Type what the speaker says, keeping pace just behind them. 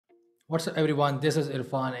What's up, everyone? This is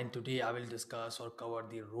Irfan, and today I will discuss or cover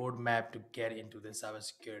the roadmap to get into the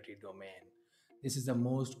cybersecurity domain. This is the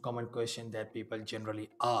most common question that people generally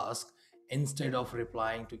ask. Instead of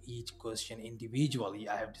replying to each question individually,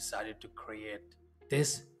 I have decided to create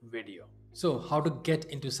this video. So, how to get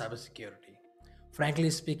into cybersecurity? Frankly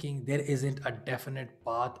speaking, there isn't a definite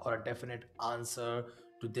path or a definite answer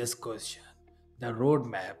to this question. The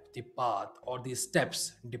roadmap, the path, or the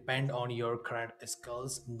steps depend on your current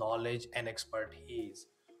skills, knowledge, and expertise.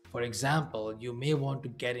 For example, you may want to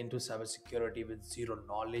get into cybersecurity with zero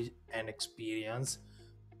knowledge and experience,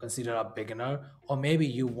 consider a beginner, or maybe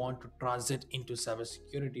you want to transit into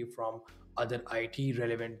cybersecurity from other IT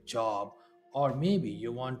relevant job, or maybe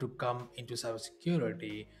you want to come into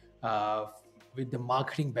cybersecurity uh, with the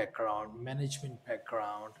marketing background, management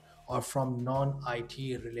background, or from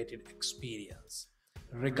non-IT related experience.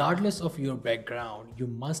 Regardless of your background, you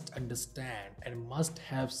must understand and must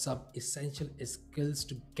have some essential skills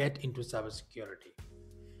to get into cybersecurity.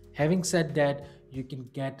 Having said that, you can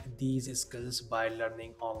get these skills by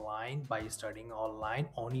learning online, by studying online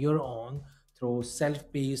on your own through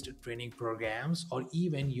self-paced training programs, or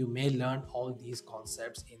even you may learn all these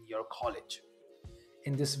concepts in your college.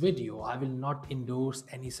 In this video, I will not endorse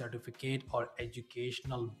any certificate or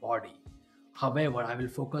educational body. However, I will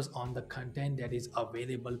focus on the content that is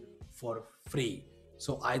available for free.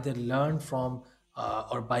 So either learn from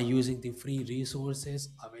or by using the free resources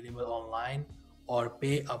available online, or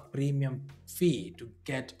pay a premium fee to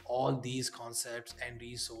get all these concepts and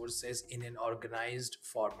resources in an organized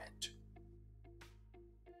format.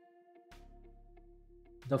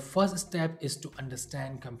 The first step is to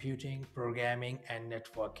understand computing, programming, and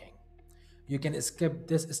networking. You can skip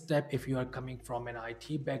this step if you are coming from an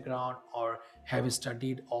IT background or have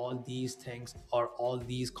studied all these things or all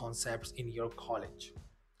these concepts in your college.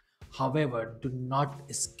 However, do not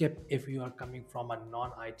skip if you are coming from a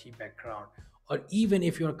non-IT background, or even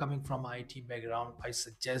if you are coming from IT background, I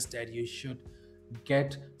suggest that you should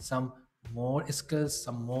get some more skills,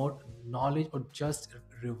 some more knowledge, or just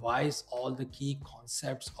revise all the key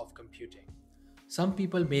concepts of computing. Some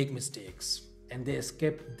people make mistakes and they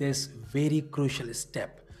skip this very crucial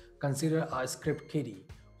step. Consider a script kiddie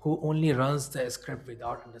who only runs the script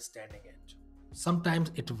without understanding it.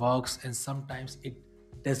 Sometimes it works and sometimes it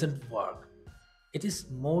doesn't work. It is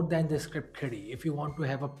more than the script kiddie. If you want to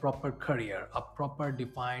have a proper career, a proper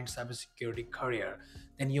defined cybersecurity career,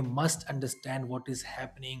 then you must understand what is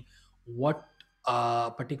happening, what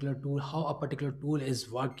a particular tool, how a particular tool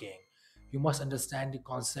is working. You must understand the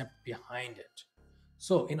concept behind it.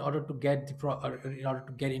 So, in order to get in order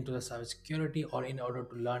to get into the cybersecurity, or in order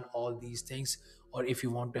to learn all these things, or if you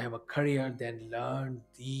want to have a career, then learn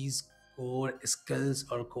these core skills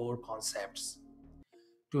or core concepts.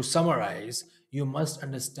 To summarize, you must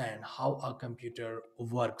understand how a computer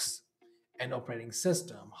works, an operating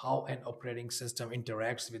system, how an operating system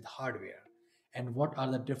interacts with hardware, and what are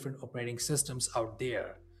the different operating systems out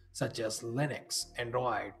there, such as Linux,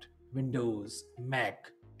 Android, Windows, Mac,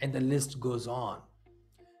 and the list goes on.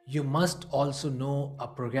 You must also know a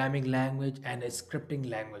programming language and a scripting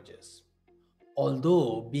languages.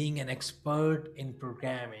 Although being an expert in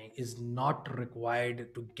programming is not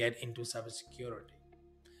required to get into cybersecurity.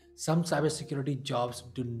 Some cybersecurity jobs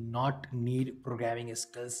do not need programming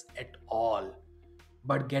skills at all,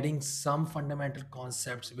 but getting some fundamental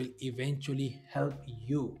concepts will eventually help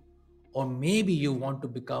you. Or maybe you want to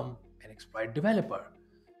become an expert developer,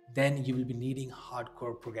 then you will be needing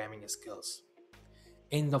hardcore programming skills.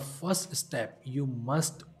 In the first step, you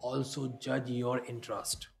must also judge your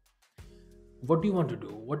interest. What do you want to do?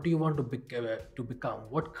 What do you want to become?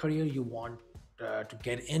 What career you want to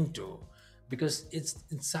get into? Because it's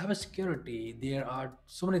in cybersecurity, there are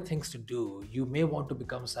so many things to do. You may want to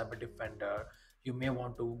become cyber defender. You may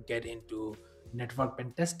want to get into network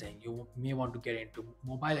pen testing. You may want to get into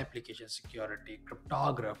mobile application security,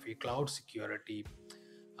 cryptography, cloud security.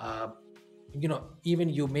 Uh, Even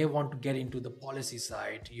you may want to get into the policy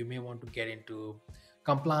side. You may want to get into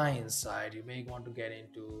compliance side. You may want to get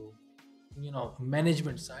into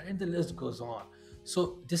management side, and the list goes on.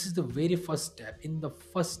 So this is the very first step. In the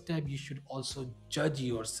first step, you should also judge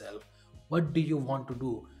yourself. What do you want to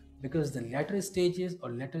do? Because the latter stages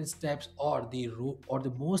or latter steps, or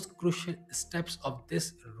the most crucial steps of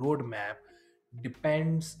this roadmap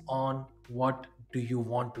depends on what do you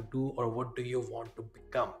want to do or what do you want to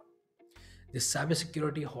become. The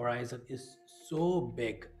cybersecurity horizon is so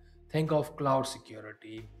big. Think of cloud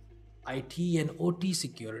security, IT and OT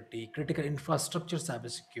security, critical infrastructure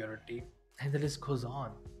cybersecurity, and the list goes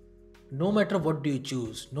on. No matter what do you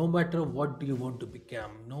choose, no matter what do you want to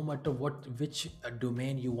become, no matter what which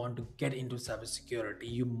domain you want to get into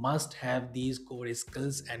cybersecurity, you must have these core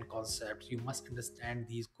skills and concepts. You must understand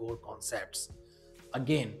these core concepts.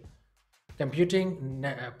 Again, computing,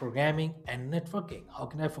 programming, and networking. How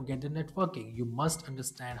can I forget the networking? You must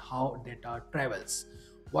understand how data travels.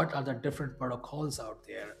 What are the different protocols out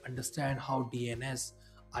there? Understand how DNS,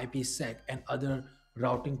 IPsec, and other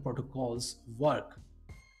routing protocols work.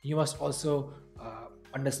 You must also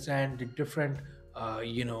understand the different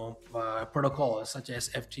protocols such as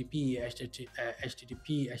FTP, HTTP,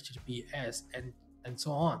 HTTPS, and so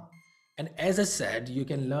on. And as I said, you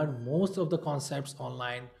can learn most of the concepts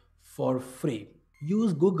online for free.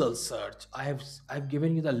 Use Google search. I've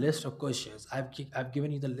given you the list of questions. I've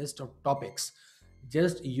given you the list of topics.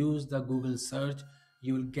 Just use the Google search.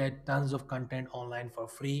 You will get tons of content online for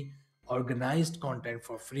free, organized content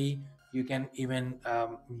for free. You can even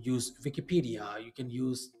use Wikipedia. You can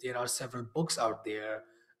use, there are several books out there,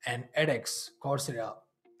 and edX, Coursera,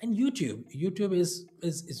 and YouTube. YouTube is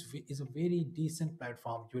a very decent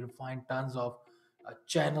platform. You will find tons of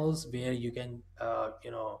channels where you can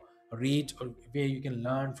read, or where you can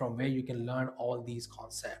learn, from where you can learn all these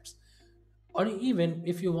concepts. Or even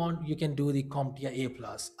if you want, you can do the CompTIA A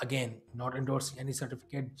plus. Again, not endorsing any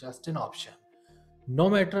certificate, just an option. No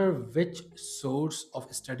matter which source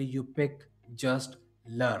of study you pick, just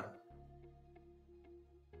learn.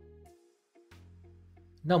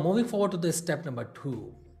 Now, moving forward to the step number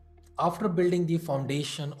two. After building the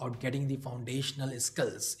foundation or getting the foundational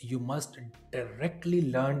skills, you must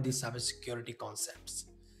directly learn the cybersecurity concepts.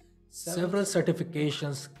 Several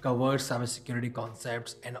certifications cover cybersecurity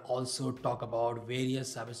concepts and also talk about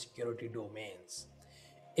various cybersecurity domains.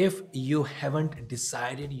 If you haven't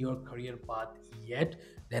decided your career path yet,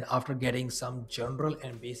 then after getting some general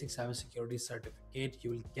and basic cybersecurity certificate,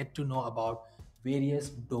 you will get to know about various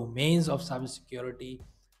domains of cybersecurity,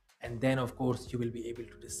 and then, of course, you will be able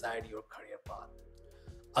to decide your career path.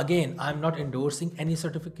 Again, I'm not endorsing any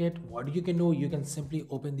certificate. What you can do, you can simply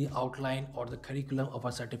open the outline or the curriculum of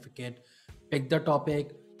a certificate, pick the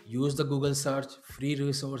topic, use the Google search, free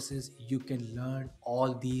resources. You can learn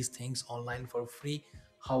all these things online for free.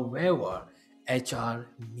 However, HR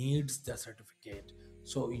needs the certificate,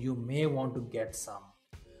 so you may want to get some.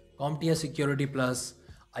 CompTIA Security Plus,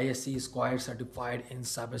 ISC Squared Certified in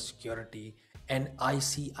Cybersecurity, and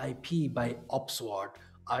ICIP by Opsword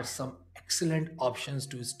are some excellent options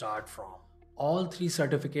to start from. All three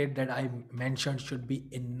certificates that I mentioned should be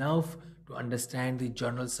enough to understand the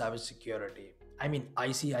general cybersecurity. I mean,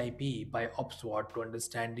 ICIP by Opsword to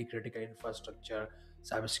understand the critical infrastructure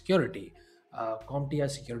cybersecurity, CompTIA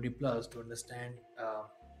Security Plus to understand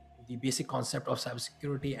the basic concept of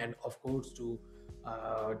cybersecurity, and of course to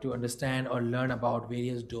understand or learn about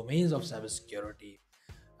various domains of cybersecurity.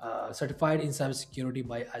 Certified in cybersecurity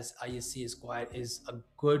by ISC Esquire is a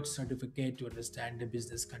good certificate to understand the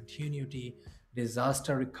business continuity,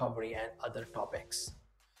 disaster recovery, and other topics.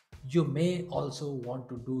 You may also want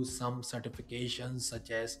to do some certifications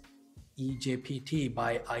such as EJPT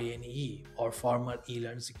by INE or former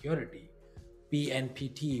eLearn Security,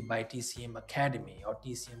 PNPT by TCM Academy or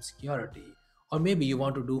TCM Security, or maybe you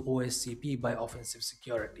want to do OSCP by Offensive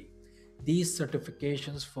Security. These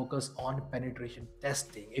certifications focus on penetration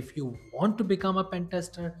testing. If you want to become a pen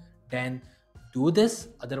tester, then do this.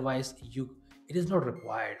 Otherwise, it is not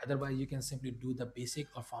required. Otherwise, you can simply do the basic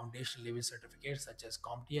or foundation level certificates such as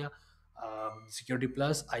CompTIA, Security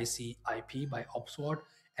Plus, ICIP by Opsword,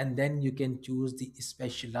 and then you can choose the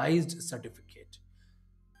specialized certificate.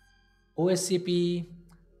 OSCP,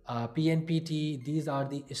 PNPT, these are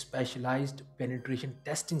the specialized penetration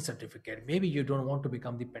testing certificate. Maybe you don't want to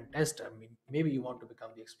become the pen tester. Maybe you want to become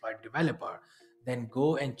the exploit developer. Then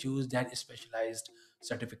go and choose that specialized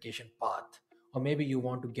certification path. Or maybe you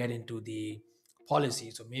want to get into the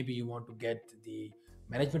policies, or maybe you want to get the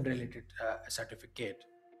management related certificate.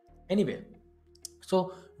 Anyway,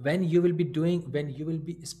 so when you will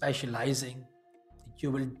be specializing,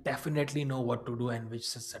 you will definitely know what to do and which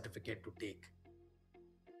certificate to take.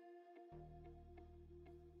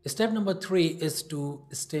 Step number three is to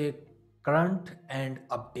stay current and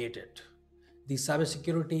updated. The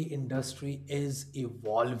cybersecurity industry is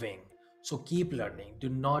evolving. So keep learning. Do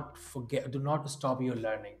not forget, do not stop your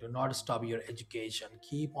learning. Do not stop your education.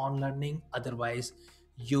 Keep on learning. Otherwise,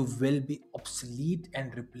 you will be obsolete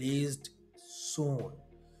and replaced soon.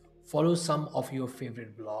 Follow some of your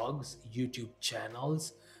favorite blogs, YouTube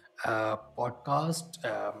channels, podcast,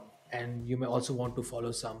 and you may also want to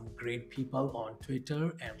follow some great people on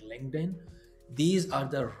Twitter and LinkedIn. These are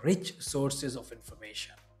the rich sources of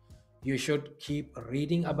information. You should keep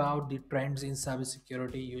reading about the trends in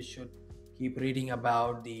cybersecurity. You should keep reading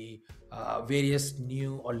about the various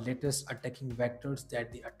new or latest attacking vectors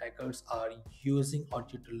that the attackers are using or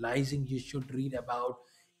utilizing. You should read about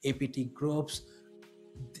APT groups.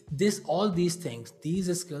 This all these things,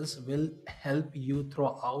 these skills will help you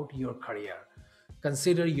throughout your career.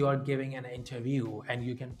 Consider you are giving an interview and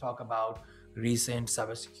you can talk about recent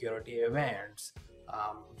cybersecurity events,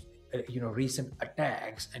 recent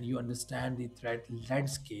attacks, and you understand the threat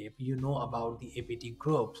landscape. You know about the APT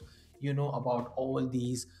groups. You know about all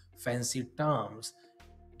these fancy terms.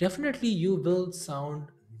 Definitely, you will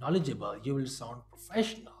sound knowledgeable, you will sound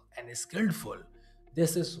professional and skillful.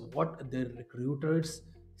 This is what the recruiters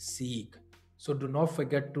seek. So do not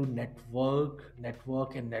forget to network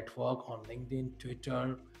on LinkedIn,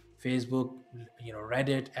 Twitter, Facebook,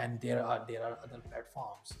 Reddit, and there are other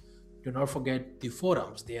platforms. Do not forget the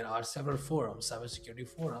forums. There are several forums, cybersecurity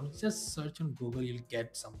forums. Just search on Google, you'll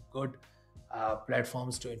get some good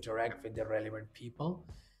platforms to interact with the relevant people.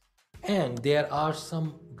 And there are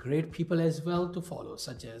some great people as well to follow,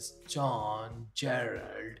 such as John,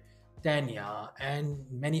 Gerald, Tanya, and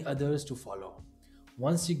many others to follow.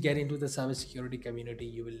 Once you get into the cybersecurity community,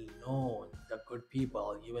 you will know the good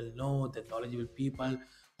people, you will know the knowledgeable people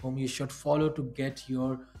whom you should follow to get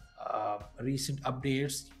your recent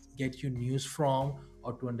updates, get your news from,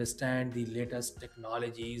 or to understand the latest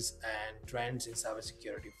technologies and trends in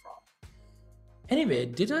cybersecurity from. Anyway,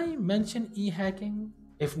 did I mention e hacking?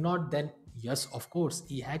 If not, then yes, of course,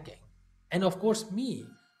 e hacking. And of course, me.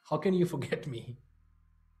 How can you forget me?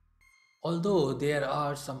 Although there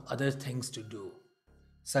are some other things to do,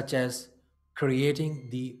 such as creating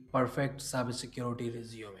the perfect cybersecurity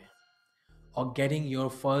resume or getting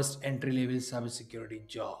your first entry level cybersecurity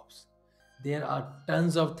jobs. There are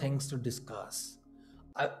tons of things to discuss.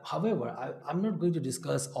 I'm not going to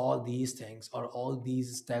discuss all these things or all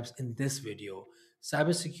these steps in this video.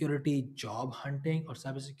 Cybersecurity job hunting or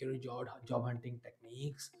job hunting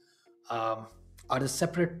techniques um, are a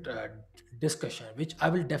separate discussion, which I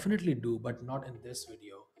will definitely do, but not in this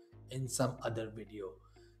video, in some other video.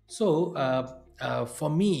 So, for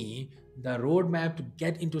me, the roadmap to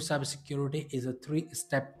get into cybersecurity is a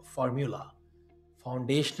three-step formula: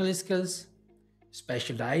 foundational skills,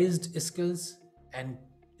 specialized skills, and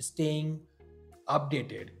staying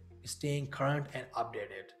updated, staying current and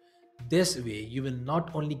updated. This way, you will not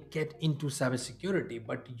only get into cybersecurity,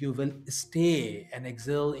 but you will stay and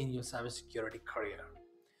excel in your cybersecurity career.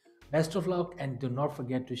 Best of luck, and do not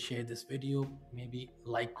forget to share this video. Maybe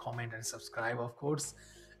like, comment, and subscribe, of course.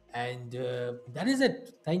 And that is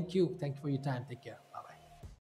it. Thank you. Thank you for your time. Take care.